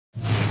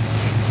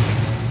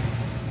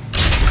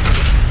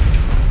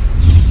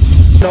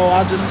No,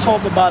 I just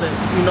talk about it,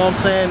 you know what I'm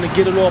saying, to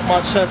get it off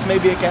my chest.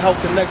 Maybe it can help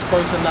the next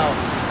person out.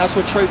 That's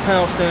what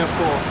Traypound stand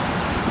for.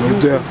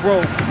 Youth and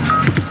growth.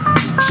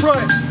 Trey,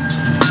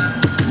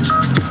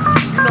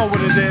 you know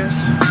what it is.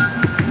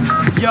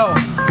 Yo,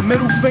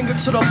 middle finger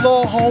to the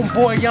law,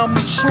 homeboy, I'm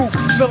the truth.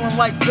 Feeling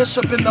like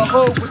Bishop in the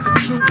hood with the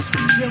juice.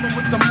 Dealing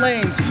with them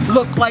lames,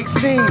 look like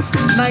fiends.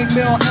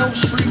 Nightmare on Elm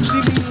Street, see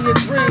me in your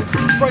dreams.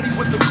 Freddy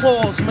with the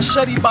claws,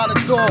 machete by the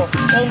door.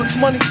 All this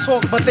money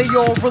talk, but they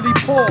all really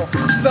poor.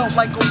 Felt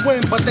like a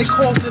win, but they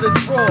called it a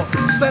draw.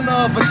 Center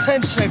of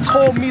attention,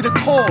 call me to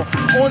call.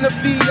 On the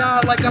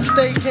VI like I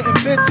stay getting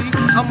busy.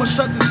 I'ma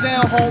shut this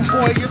down,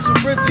 homeboy, it's a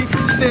rizzy.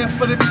 Stare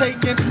for the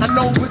taking, I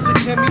know it's a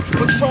gimme.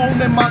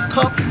 Patron in my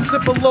cup,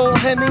 sip a little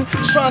Henny.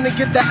 Trying to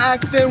get the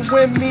act in,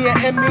 win me an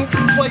Emmy.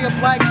 Play a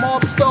black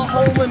mobster,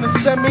 hole in the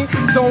semi.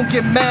 Don't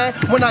get mad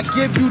when I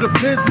give you the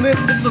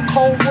business. It's a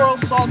cold world,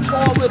 so I'll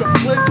call it a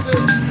blizzard.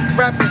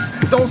 Rappers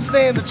don't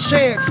stand a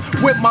chance.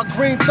 With my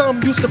green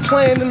thumb, used to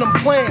playing in them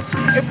plants.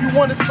 If you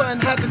wanted something,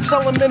 had to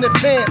tell them in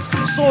advance.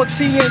 Saw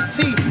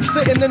TNT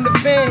sitting in the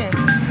van.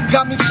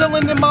 Got me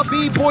chillin' in my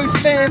B-boy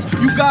stands.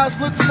 You guys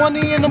look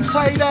funny in them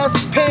tight-ass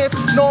pants.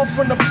 Know I'm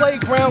from the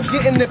playground,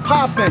 getting it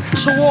poppin'.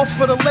 Show off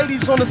for the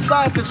ladies on the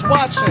side that's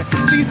watching.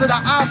 These are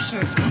the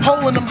options,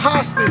 holding them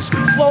hostage.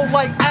 Flow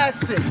like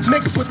acid,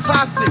 mixed with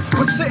toxic.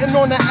 Was sitting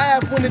on the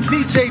ab when the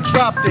DJ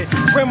dropped it.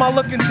 Grandma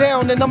looking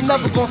down and I'm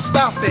never gonna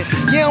stop it.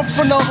 Yeah, I'm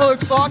from the hood,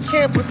 so I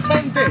can't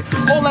pretend it.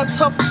 All that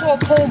tough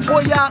talk,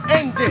 homeboy, I'll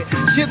end it.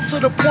 Get to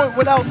the point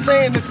without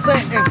saying the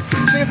sentence.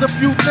 There's a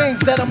few things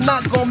that I'm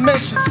not gonna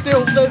mention.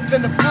 Still live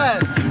in the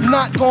past,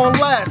 not gonna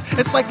last.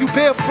 It's like you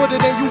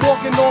barefooted and you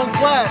walking on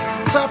glass.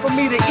 Time for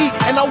me to eat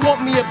and I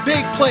want me a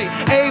big plate.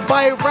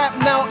 Everybody rap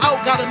now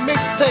out, got a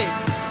mixtape.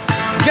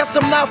 Guess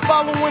I'm not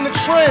following the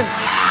trend.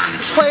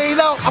 It's played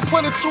out, I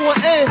put it to an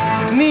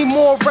end. Need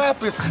more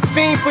rappers,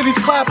 fiend for these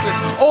clappers.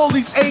 All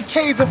these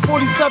AKs and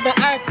 47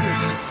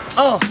 actors.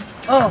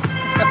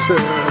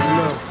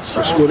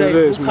 That's what it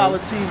is,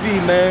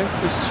 BLUECOLLARTV, man.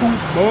 It's too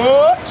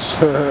much.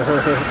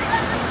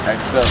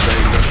 Accept,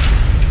 baby.